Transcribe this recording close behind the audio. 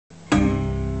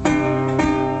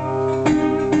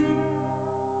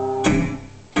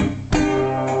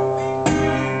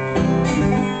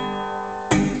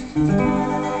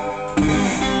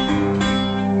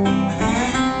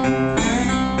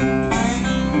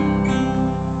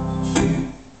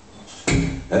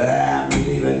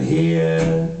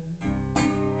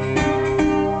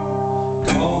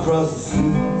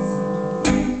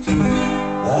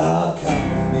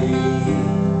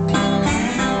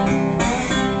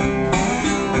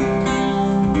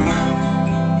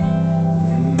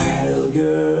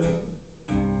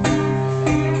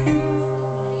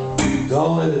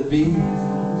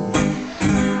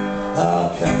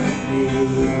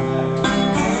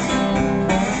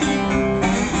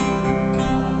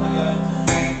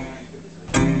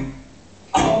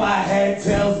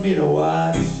tells me to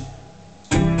watch,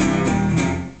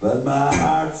 but my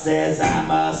heart says I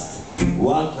must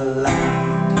walk the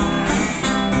line.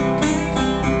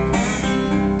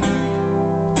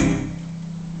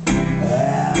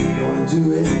 I'm gonna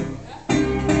do it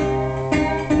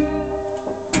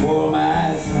for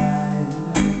my side,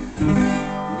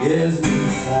 gives me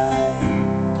a sigh.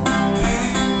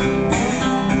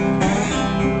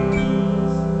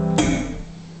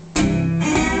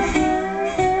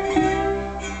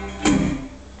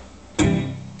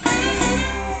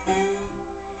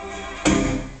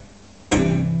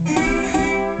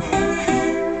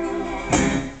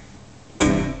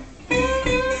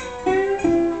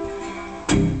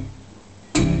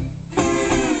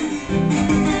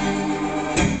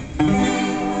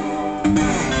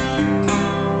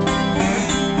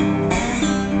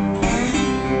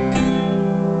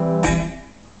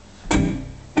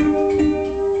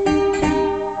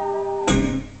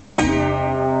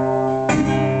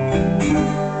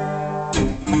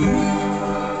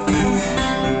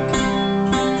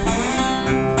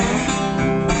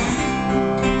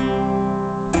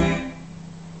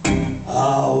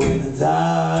 Oh, in the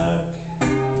dark,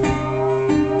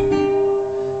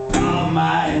 all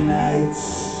my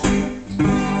nights,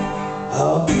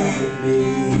 oh, come with me.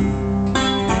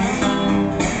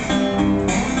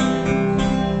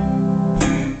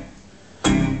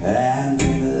 And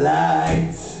in the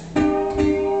light,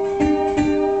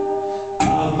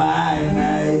 all my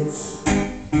nights,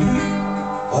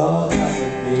 oh, come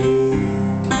with me.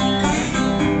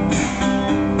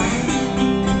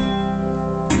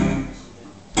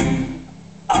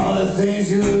 All the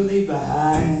things you leave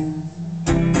behind,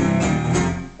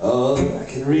 oh, I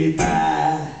can read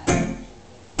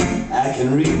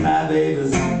my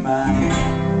baby's mind.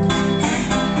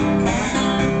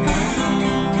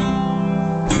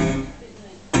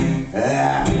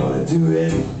 I'm gonna do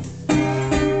it